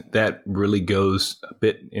that really goes a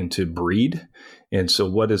bit into breed. And so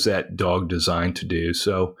what is that dog designed to do?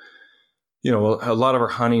 So, a lot of our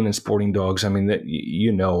hunting and sporting dogs, I mean, they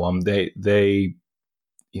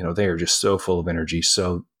are just so full of energy.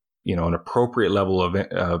 So, an appropriate level of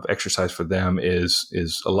exercise for them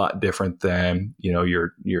is a lot different than,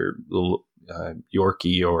 your little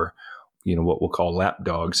Yorkie or, what we'll call lap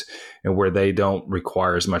dogs, and where they don't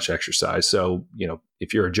require as much exercise. So,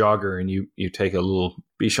 if you're a jogger and you take a little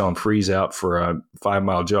Bichon Frise out for a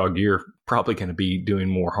 5-mile jog, you're probably going to be doing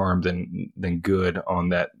more harm than good on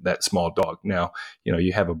that small dog. Now,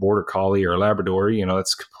 you have a border collie or a Labrador,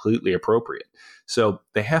 that's completely appropriate. So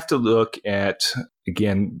they have to look at,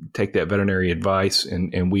 again, take that veterinary advice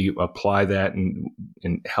and we apply that and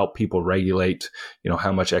help people regulate,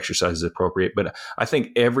 how much exercise is appropriate. But I think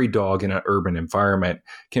every dog in an urban environment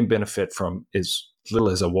can benefit from as little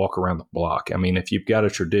as a walk around the block. I mean, if you've got a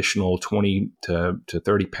traditional 20 to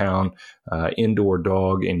 30 pound indoor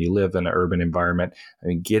dog and you live in an urban environment, I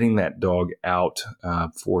mean, getting that dog out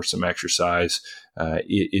for some exercise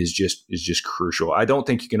is just crucial. I don't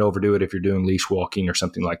think you can overdo it if you're doing leash walking or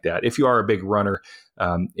something like that. If you are a big runner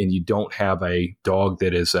and you don't have a dog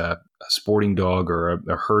that is a sporting dog or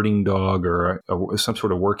a herding dog or some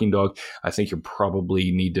sort of working dog, I think you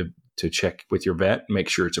probably need to check with your vet, make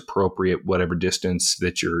sure it's appropriate, whatever distance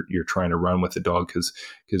that you're trying to run with the dog, because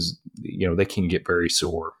they can get very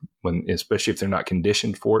sore especially if they're not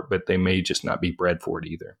conditioned for it, but they may just not be bred for it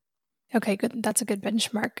either. Okay, good. That's a good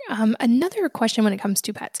benchmark. Another question when it comes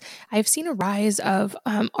to pets, I've seen a rise of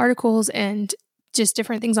articles and just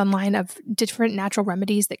different things online of different natural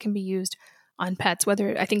remedies that can be used on pets,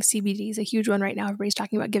 whether I think CBD is a huge one right now. Everybody's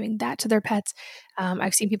talking about giving that to their pets.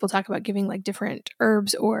 I've seen people talk about giving like different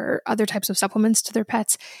herbs or other types of supplements to their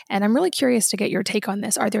pets. And I'm really curious to get your take on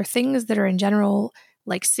this. Are there things that are in general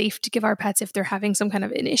like safe to give our pets if they're having some kind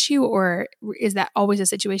of an issue, or is that always a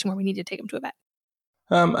situation where we need to take them to a vet?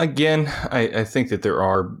 Again, I think that there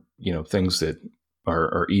are, things that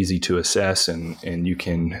are easy to assess and you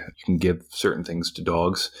can give certain things to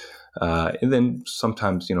dogs. And then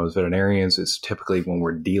sometimes, as veterinarians, it's typically when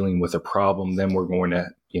we're dealing with a problem, then we're going to,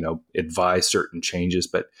 advise certain changes.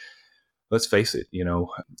 But let's face it, you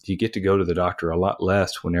get to go to the doctor a lot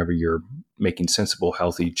less whenever you're making sensible,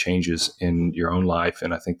 healthy changes in your own life.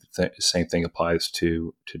 And I think the same thing applies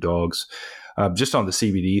to dogs. Just on the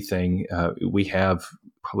CBD thing, we have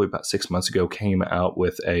probably about 6 months ago came out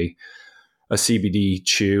with a CBD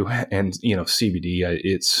chew, and, CBD,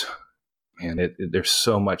 there's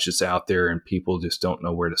so much that's out there and people just don't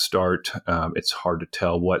know where to start. It's hard to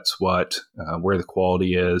tell what's what, where the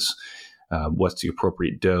quality is, what's the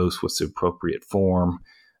appropriate dose, what's the appropriate form.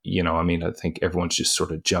 I think everyone's just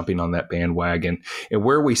sort of jumping on that bandwagon. And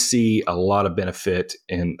where we see a lot of benefit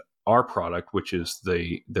in our product, which is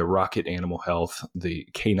the Rocket Animal Health, the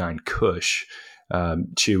Canine Kush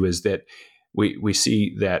chew, is that we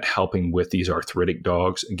see that helping with these arthritic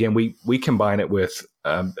dogs. Again, we combine it with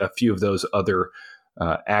a few of those other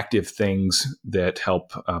active things that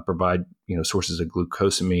help provide sources of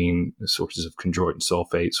glucosamine, sources of chondroitin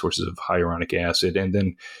sulfate, sources of hyaluronic acid, and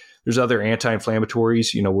then there's other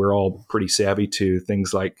anti-inflammatories. We're all pretty savvy to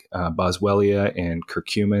things like boswellia and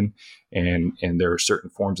curcumin, and there are certain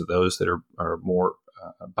forms of those that are more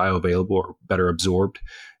bioavailable or better absorbed.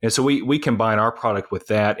 And so we combine our product with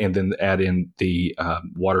that and then add in the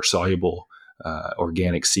water-soluble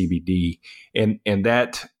organic CBD. And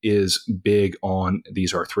that is big on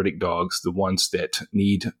these arthritic dogs, the ones that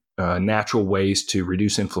need natural ways to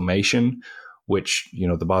reduce inflammation, which,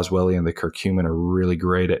 the boswellia and the curcumin are really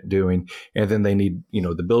great at doing. And then they need,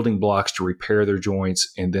 the building blocks to repair their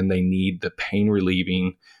joints. And then they need the pain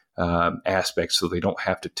relieving aspects, so they don't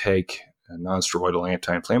have to take non-steroidal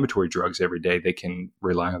anti-inflammatory drugs every day. They can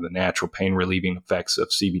rely on the natural pain relieving effects of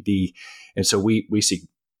CBD. And so we see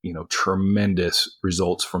tremendous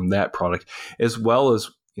results from that product, as well as,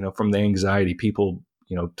 from the anxiety. People,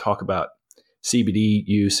 talk about CBD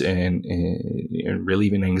use and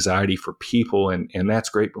relieving anxiety for people. And that's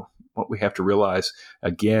great. But what we have to realize,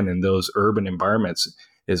 again, in those urban environments,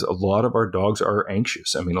 is a lot of our dogs are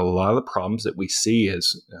anxious. I mean, a lot of the problems that we see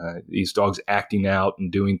is these dogs acting out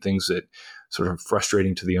and doing things that sort of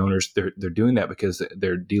frustrating to the owners. They're doing that because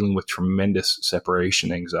they're dealing with tremendous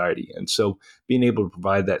separation anxiety. And so being able to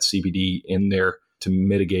provide that CBD in there to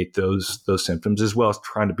mitigate those symptoms, as well as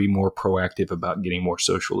trying to be more proactive about getting more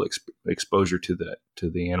social exposure to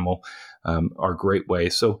the animal, are great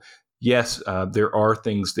ways. So yes, there are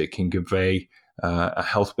things that can convey a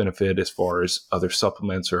health benefit as far as other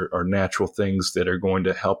supplements or natural things that are going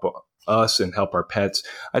to help us and help our pets.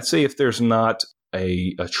 I'd say if there's not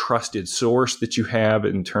a trusted source that you have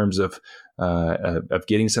in terms of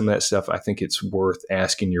getting some of that stuff, I think it's worth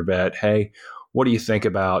asking your vet, hey, what do you think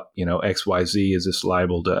about, XYZ? Is this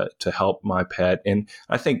liable to help my pet? And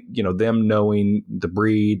I think, them knowing the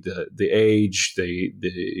breed, the age,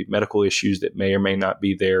 the medical issues that may or may not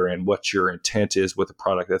be there, and what your intent is with the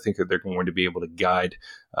product, I think that they're going to be able to guide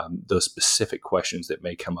those specific questions that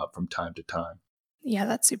may come up from time to time. Yeah,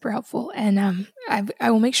 that's super helpful. And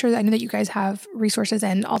I will make sure that I know that you guys have resources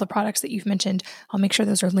and all the products that you've mentioned. I'll make sure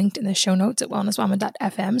those are linked in the show notes at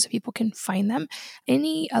wellnessmama.fm so people can find them.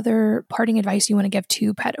 Any other parting advice you want to give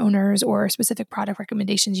to pet owners or specific product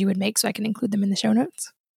recommendations you would make so I can include them in the show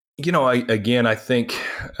notes? I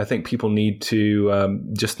think people need to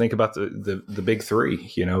just think about the big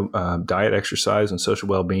three, diet, exercise, and social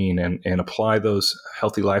well-being, and apply those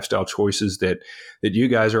healthy lifestyle choices that you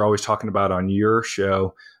guys are always talking about on your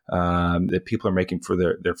show, that people are making for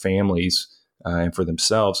their families and for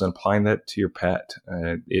themselves, and applying that to your pet.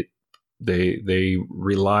 They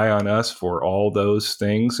rely on us for all those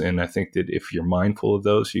things, and I think that if you're mindful of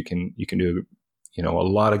those, you can do a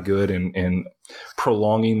lot of good in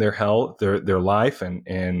prolonging their health, their life,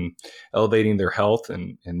 and elevating their health,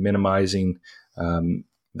 and minimizing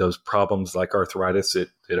those problems like arthritis that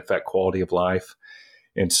affect quality of life.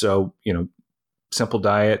 And so, simple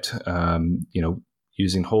diet,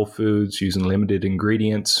 using whole foods, using limited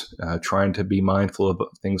ingredients, trying to be mindful of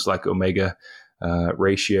things like omega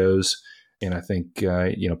ratios. And I think,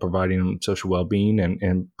 providing social well-being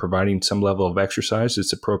and providing some level of exercise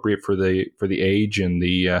that's appropriate for the age and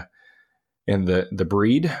the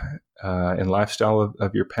breed and lifestyle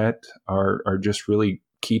of your pet are just really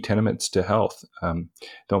key tenets to health.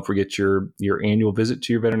 Don't forget your annual visit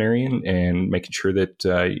to your veterinarian, and making sure that,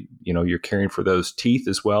 you're caring for those teeth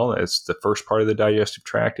as well. As the first part of the digestive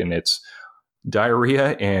tract, and it's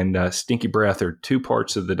diarrhea and stinky breath are two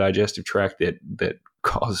parts of the digestive tract that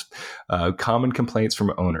cause common complaints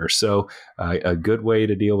from owners. So a good way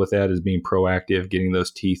to deal with that is being proactive, getting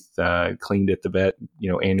those teeth cleaned at the vet,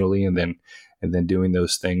 annually, and then doing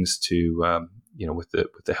those things to, with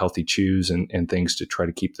the healthy chews and things to try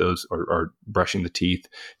to keep those, or brushing the teeth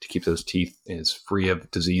to keep those teeth as free of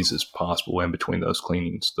disease as possible in between those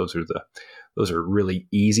cleanings. Those are really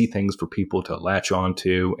easy things for people to latch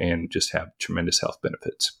onto and just have tremendous health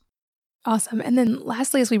benefits. Awesome. And then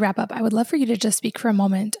lastly, as we wrap up, I would love for you to just speak for a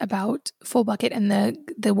moment about Full Bucket and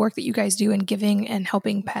the work that you guys do in giving and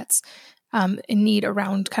helping pets in need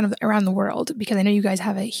around the world, because I know you guys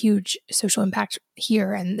have a huge social impact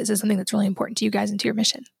here, and this is something that's really important to you guys and to your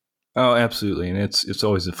mission. Oh, absolutely. And it's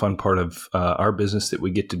always a fun part of our business that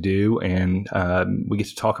we get to do, and we get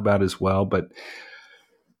to talk about as well. But,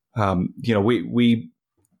 I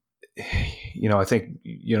think,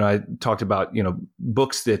 I talked about,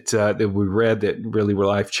 books that we read that really were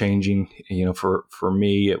life-changing. For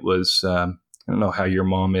me, it was, I don't know how your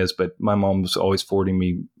mom is, but my mom was always forwarding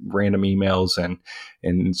me random emails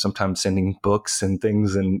and sometimes sending books and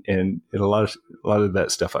things. And a lot of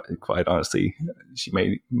that stuff, quite honestly, she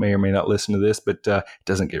may or may not listen to this, but it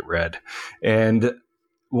doesn't get read. And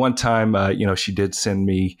one time, she did send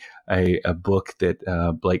me a book that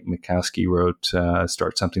Blake Mikowski wrote,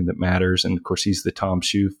 Start Something That Matters. And of course, he's the Tom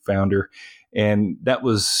Shoe founder. And that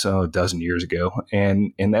was a dozen years ago.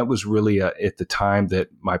 And that was really at the time that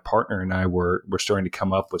my partner and I were starting to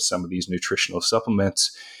come up with some of these nutritional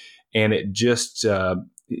supplements. And it just,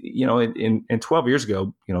 in 12 years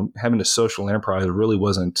ago, having a social enterprise really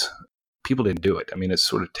wasn't, people didn't do it. I mean, it's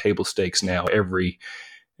sort of table stakes now. Every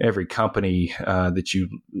company that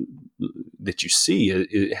you see,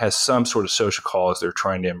 it has some sort of social cause they're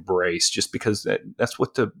trying to embrace, just because that's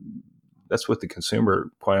what the consumer,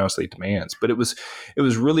 quite honestly, demands. But it was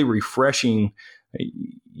really refreshing,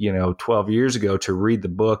 12 years ago, to read the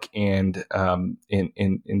book and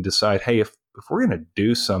decide, hey, going to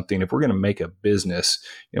do something, if we're going to make a business,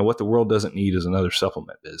 what the world doesn't need is another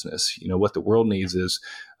supplement business. What the world needs is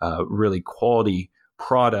really quality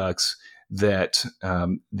products that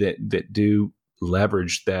do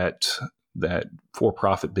leverage that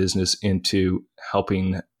for-profit business into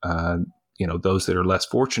helping those that are less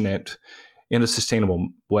fortunate in a sustainable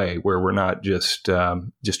way, where we're not just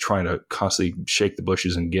trying to constantly shake the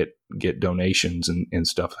bushes and get donations and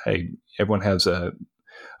stuff. Hey, everyone has a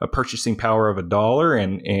purchasing power of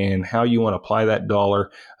 $1, and how you want to apply that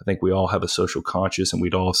dollar. I think we all have a social conscience, and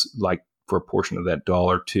we'd all like for a portion of that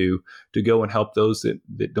dollar to go and help those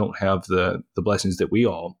that don't have the blessings that we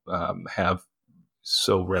all have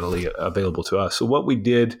so readily available to us. So what we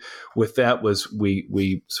did with that was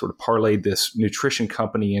we sort of parlayed this nutrition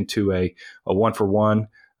company into a 1-for-1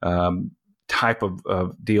 type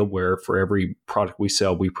of deal, where for every product we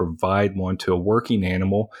sell, we provide one to a working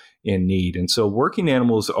animal in need. And so working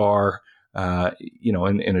animals are,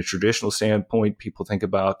 in a traditional standpoint, people think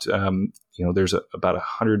about, there's about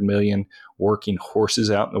 100 million working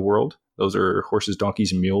horses out in the world. Those are horses,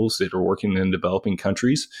 donkeys, and mules that are working in developing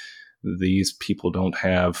countries. These people don't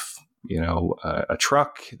have, a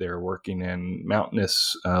truck. They're working in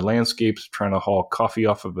mountainous landscapes, trying to haul coffee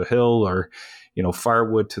off of a hill, or,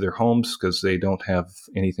 firewood to their homes because they don't have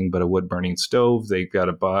anything but a wood burning stove. They've got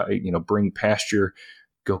to buy, bring pasture,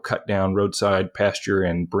 go cut down roadside pasture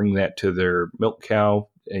and bring that to their milk cow.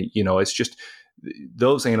 It's just,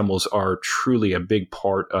 those animals are truly a big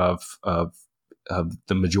part of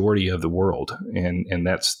the majority of the world, and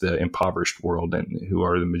that's the impoverished world, and who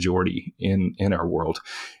are the majority in our world,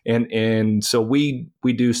 and so we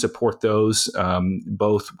do support those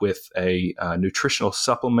both with a nutritional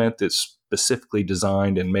supplement that's specifically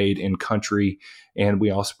designed and made in country, and we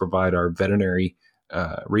also provide our veterinary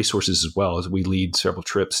resources as well, as we lead several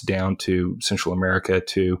trips down to Central America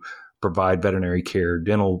to provide veterinary care,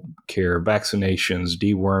 dental care, vaccinations,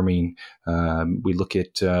 deworming. We look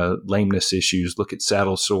at lameness issues, look at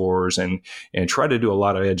saddle sores, and try to do a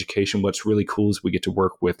lot of education. What's really cool is we get to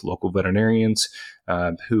work with local veterinarians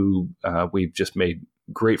who we've just made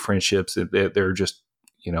great friendships. They're just,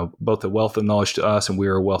 both a wealth of knowledge to us, and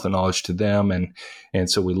we're a wealth of knowledge to them. And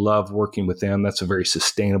so we love working with them. That's a very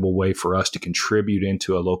sustainable way for us to contribute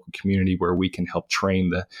into a local community where we can help train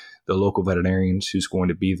the local veterinarians who's going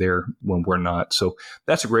to be there when we're not. So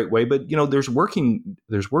that's a great way. But, there's working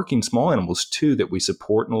small animals too that we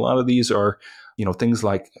support. And a lot of these are, things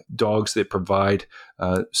like dogs that provide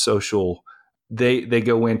social. They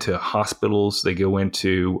go into hospitals. They go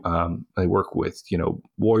into. They work with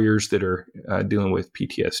warriors that are dealing with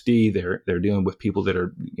PTSD. They're dealing with people that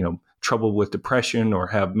are troubled with depression or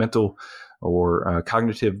have mental or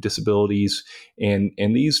cognitive disabilities, and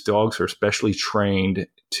these dogs are specially trained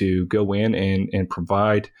to go in and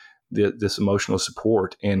provide this emotional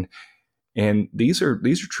support. And these are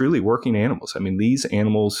truly working animals. I mean, these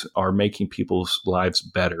animals are making people's lives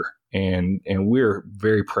better. And we're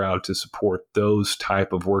very proud to support those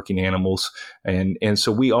type of working animals. And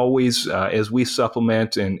so we always, as we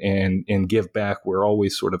supplement and give back, we're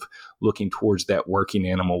always sort of looking towards that working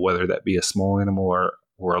animal, whether that be a small animal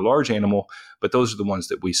or a large animal, but those are the ones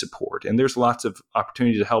that we support. And there's lots of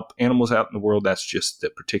opportunity to help animals out in the world. That's just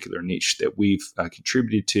the particular niche that we've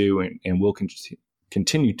contributed to and will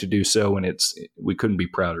continue to do so. And we couldn't be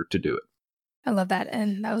prouder to do it. I love that.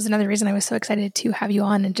 And that was another reason I was so excited to have you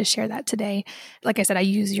on and to share that today. Like I said, I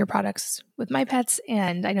use your products with my pets,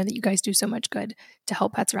 and I know that you guys do so much good to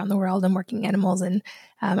help pets around the world and working animals. And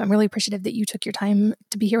I'm really appreciative that you took your time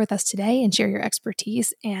to be here with us today and share your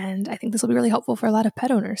expertise. And I think this will be really helpful for a lot of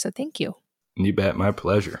pet owners. So thank you. You bet. My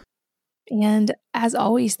pleasure. And as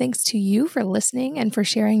always, thanks to you for listening and for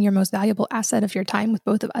sharing your most valuable asset of your time with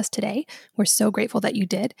both of us today. We're so grateful that you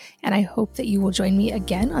did. And I hope that you will join me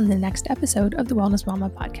again on the next episode of the Wellness Mama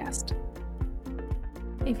podcast.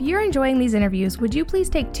 If you're enjoying these interviews, would you please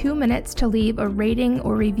take 2 minutes to leave a rating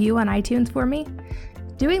or review on iTunes for me?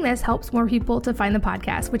 Doing this helps more people to find the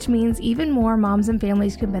podcast, which means even more moms and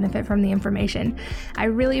families can benefit from the information. I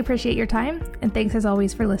really appreciate your time, and thanks as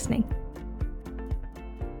always for listening.